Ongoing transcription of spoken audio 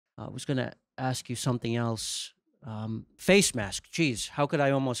I was going to ask you something else. Face mask. Geez, how could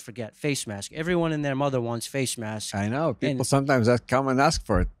I almost forget? Face mask. Everyone and their mother wants face mask. I know. People sometimes come and ask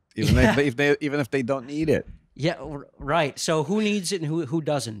for it, even if they don't need it. Yeah, right. So who needs it and who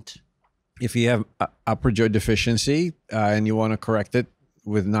doesn't? If you have upper jaw deficiency and you want to correct it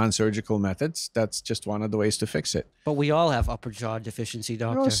with non-surgical methods, that's just one of the ways to fix it. But we all have upper jaw deficiency,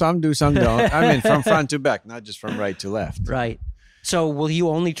 doctor. No, some do, some don't. I mean, from front to back, not just from right to left. Right. So will you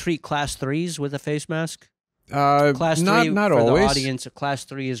only treat class 3s with a face mask? Class 3, not for always. the audience, class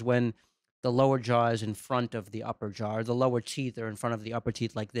 3 is when the lower jaw is in front of the upper jaw, or the lower teeth are in front of the upper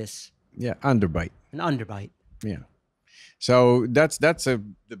teeth like this. Yeah, underbite. An underbite. Yeah. So that's the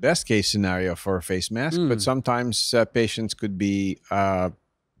best case scenario for a face mask, but sometimes patients could be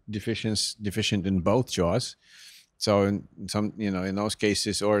deficient in both jaws. So in in those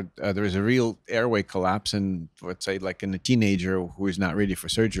cases, or there is a real airway collapse, and let's say like in a teenager who is not ready for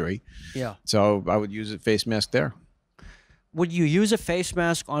surgery. Yeah. So I would use a face mask there. Would you use a face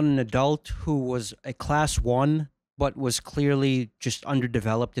mask on an adult who was a class 1 but was clearly just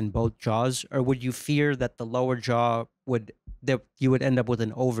underdeveloped in both jaws, or would you fear that the lower jaw you would end up with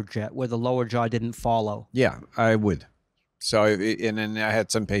an overjet where the lower jaw didn't follow? Yeah, I would. So, and then I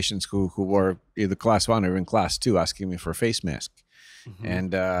had some patients who were either class 1 or in class 2 asking me for a face mask.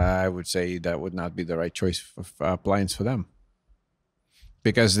 And I would say that would not be the right choice of appliance for them.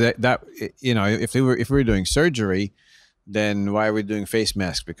 Because if we were doing surgery, then why are we doing face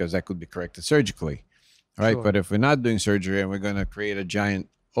mask? Because that could be corrected surgically, right? Sure. But if we're not doing surgery and we're going to create a giant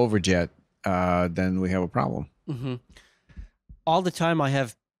overjet, then we have a problem. All the time I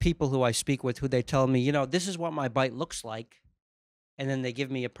have people who I speak with who they tell me, this is what my bite looks like. And then they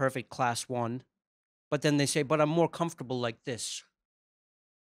give me a perfect class 1. But then they say, but I'm more comfortable like this.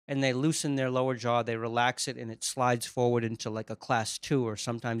 And they loosen their lower jaw, they relax it, and it slides forward into like a class 2 or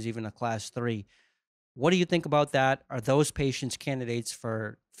sometimes even a class 3. What do you think about that? Are those patients candidates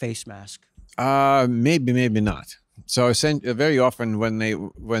for face mask? Maybe, maybe not. So very often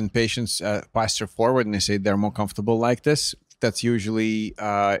when patients posture forward and they say they're more comfortable like this, that's usually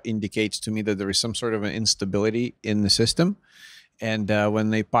indicates to me that there is some sort of an instability in the system. And when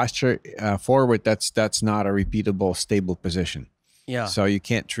they posture forward, that's not a repeatable, stable position. Yeah. So you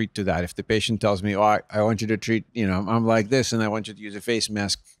can't treat to that. If the patient tells me, oh, I want you to treat, I'm like this, and I want you to use a face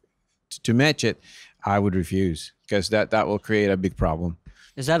mask to match it, I would refuse, because that will create a big problem.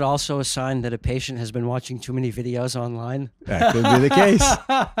 Is that also a sign that a patient has been watching too many videos online? That could be the case.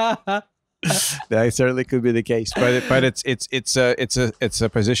 That certainly could be the case, but it's a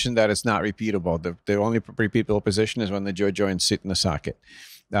position that is not repeatable. The only repeatable position is when the jaw joints sit in the socket.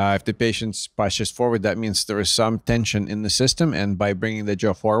 If the patient postures forward, that means there is some tension in the system, and by bringing the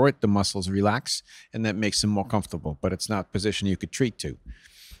jaw forward, the muscles relax, and that makes them more comfortable. But it's not a position you could treat to.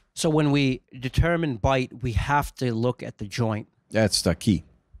 So when we determine bite, we have to look at the joint. That's the key.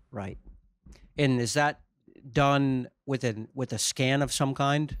 Right. And is that done with a scan of some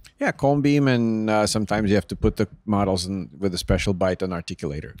kind? Yeah, cone beam, and sometimes you have to put the models in with a special bite and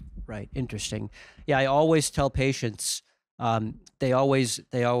articulator. Right. Interesting. Yeah, I always tell patients, they always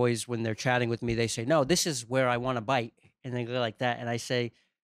when they're chatting with me, they say, "No, this is where I want to bite," and they go like that, and I say,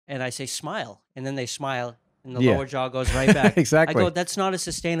 "Smile," and then they smile. And the lower jaw goes right back. Exactly. I go, that's not a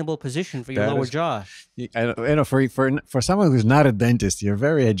sustainable position for your lower jaw. For someone who's not a dentist, you're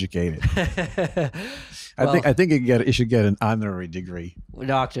very educated. I think you should get an honorary degree.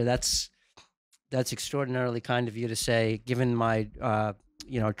 Doctor, that's extraordinarily kind of you to say, given my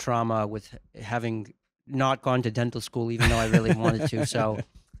trauma with having not gone to dental school, even though I really wanted to. So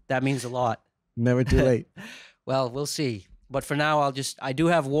that means a lot. Never too late. Well, we'll see. But for now, I do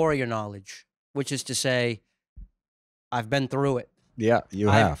have warrior knowledge, which is to say, I've been through it. Yeah, you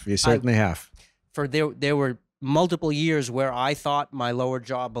have. You certainly have. There were multiple years where I thought my lower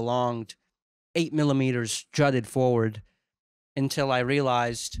jaw belonged 8 millimeters jutted forward, until I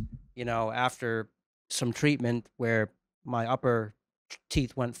realized, after some treatment where my upper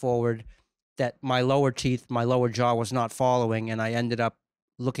teeth went forward, that my lower jaw was not following, and I ended up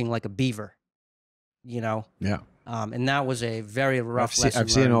looking like a beaver. Yeah. And that was a very rough lesson. I've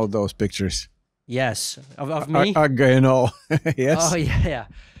seen all those pictures. Yes, of me. Yes. Oh yeah.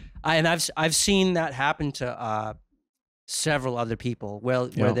 And I've seen that happen to several other people. Where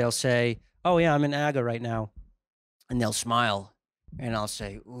they'll say, "Oh yeah, I'm in AGA right now," and they'll smile, and I'll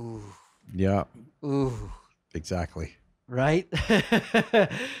say, "Ooh." Yeah. Ooh. Exactly. Right. I've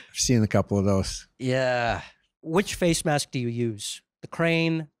seen a couple of those. Yeah. Which face mask do you use? The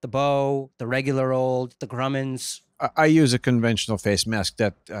Crane, the Bow, the regular old, the Grumman's? I use a conventional face mask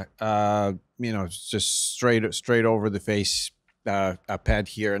that, just straight over the face, a pad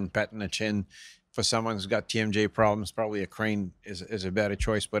here and pad in the chin. For someone who's got TMJ problems, probably a crane is a better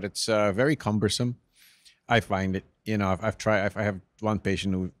choice, but it's very cumbersome. I find it. I've tried. I have one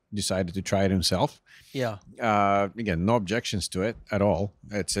patient who decided to try it himself. Yeah. Again, no objections to it at all.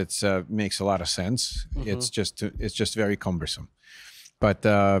 It's makes a lot of sense. Mm-hmm. It's just very cumbersome. But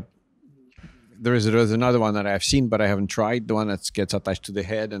there's another one that I've seen, but I haven't tried. The one that gets attached to the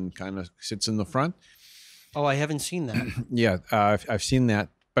head and kind of sits in the front. Oh, I haven't seen that. Yeah, I've seen that,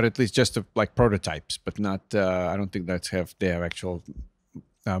 but at least just like prototypes, but not. I don't think they have actual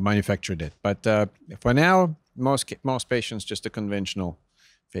manufactured it. But for now, most patients just a conventional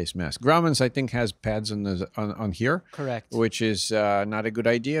face mask. Grauman's, I think, has pads on here. Correct. Which is not a good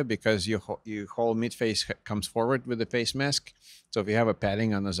idea because your whole mid face comes forward with the face mask. So if you have a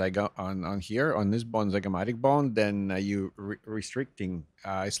padding on the on here on this bone, zygomatic bone, then you restricting.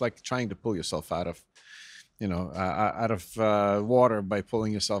 It's like trying to pull yourself out of, out of water by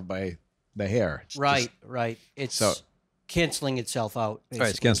pulling yourself by the hair. Right. It's canceling itself out. Basically. Right,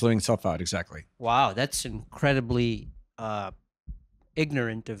 it's canceling itself out, exactly. Wow, that's incredibly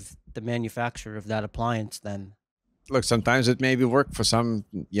ignorant of the manufacturer of that appliance then. Look, sometimes it maybe work for some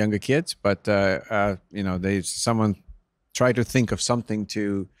younger kids, but someone try to think of something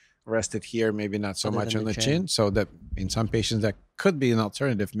to rest it here, maybe not so much on the chin, so that in some patients that could be an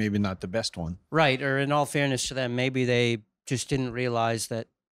alternative, maybe not the best one. Right, or in all fairness to them, maybe they just didn't realize that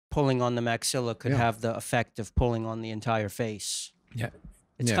pulling on the maxilla could have the effect of pulling on the entire face. Yeah.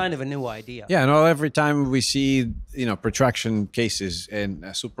 It's kind of a new idea. Yeah, no, every time we see, protraction cases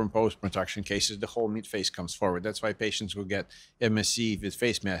and superimposed protraction cases, the whole mid face comes forward. That's why patients who get MSE with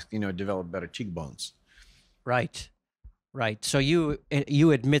face mask, develop better cheekbones. Right. So you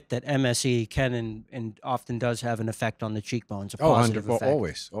admit that MSE can and often does have an effect on the cheekbones, a positive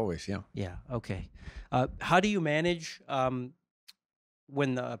effect. Always, yeah. Yeah, okay. How do you manage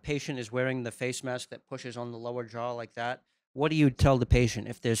when the patient is wearing the face mask that pushes on the lower jaw like that? What do you tell the patient?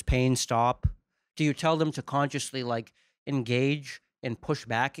 If there's pain, stop? Do you tell them to consciously engage and push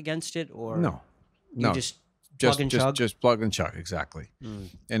back against it, or no? Just plug and chug? Just plug and chug, exactly.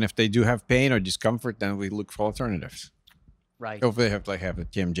 And if they do have pain or discomfort, then we look for alternatives. Right. If they have the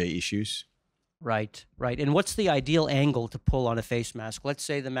TMJ issues. Right. And what's the ideal angle to pull on a face mask? Let's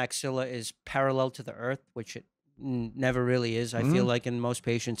say the maxilla is parallel to the earth, which it never really is. I feel like in most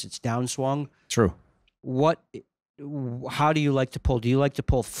patients it's downswung. True. How do you like to pull? Do you like to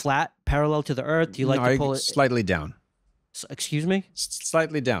pull flat, parallel to the earth? Do you like to pull it slightly down? Excuse me?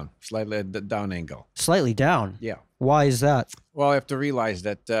 Slightly down. Slightly at the down angle. Slightly down? Yeah. Why is that? Well, you have to realize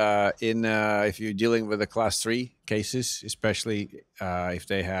that if you're dealing with the class 3 cases, especially if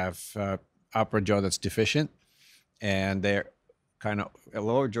they have upper jaw that's deficient and they're kind of a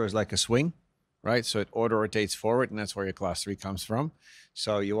lower jaw is like a swing, right? So it auto rotates forward, and that's where your class 3 comes from.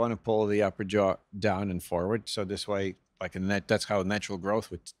 So you want to pull the upper jaw down and forward. So this way, that's how natural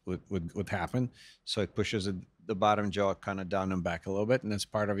growth would happen. So it pushes the bottom jaw kind of down and back a little bit, and that's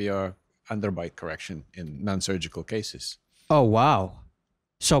part of your underbite correction in non-surgical cases. Oh, wow.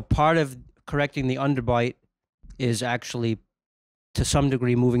 So part of correcting the underbite is actually, to some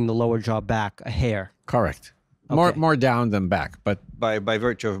degree, moving the lower jaw back a hair. Correct. Okay. More down than back, but by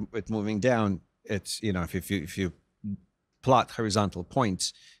virtue of it moving down, it's if you plot horizontal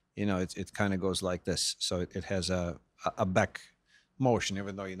points, it kind of goes like this. So it has a back motion,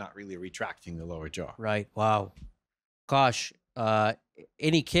 even though you're not really retracting the lower jaw. Right. Wow. Gosh,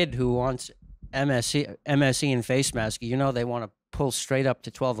 any kid who wants MSE and face mask, they want to pull straight up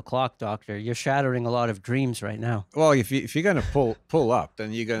to 12 o'clock, doctor. You're shattering a lot of dreams right now. Well, if you're gonna pull up,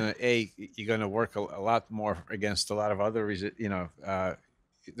 then you're gonna work a lot more against a lot of other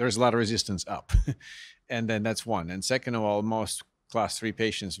there's a lot of resistance up, and then that's one. And second of all, most class 3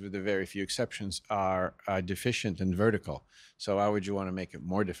 patients, with a very few exceptions, are deficient in vertical. So why would you want to make it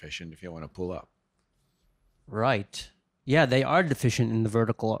more deficient if you want to pull up? Right. Yeah, they are deficient in the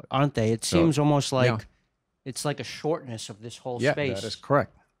vertical, aren't they? It seems almost like it's like a shortness of this whole space. Yeah, that is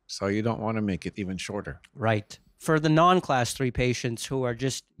correct. So you don't want to make it even shorter. Right. For the non-class 3 patients who are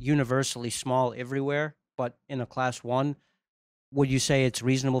just universally small everywhere, but in a class 1, would you say it's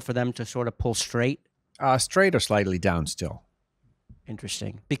reasonable for them to sort of pull straight? Straight or slightly down still.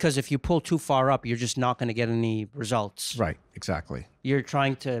 Interesting. Because if you pull too far up, you're just not going to get any results. Right, exactly. You're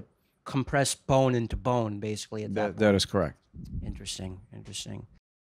trying to compress bone into bone, basically, at that point. That is correct. Interesting.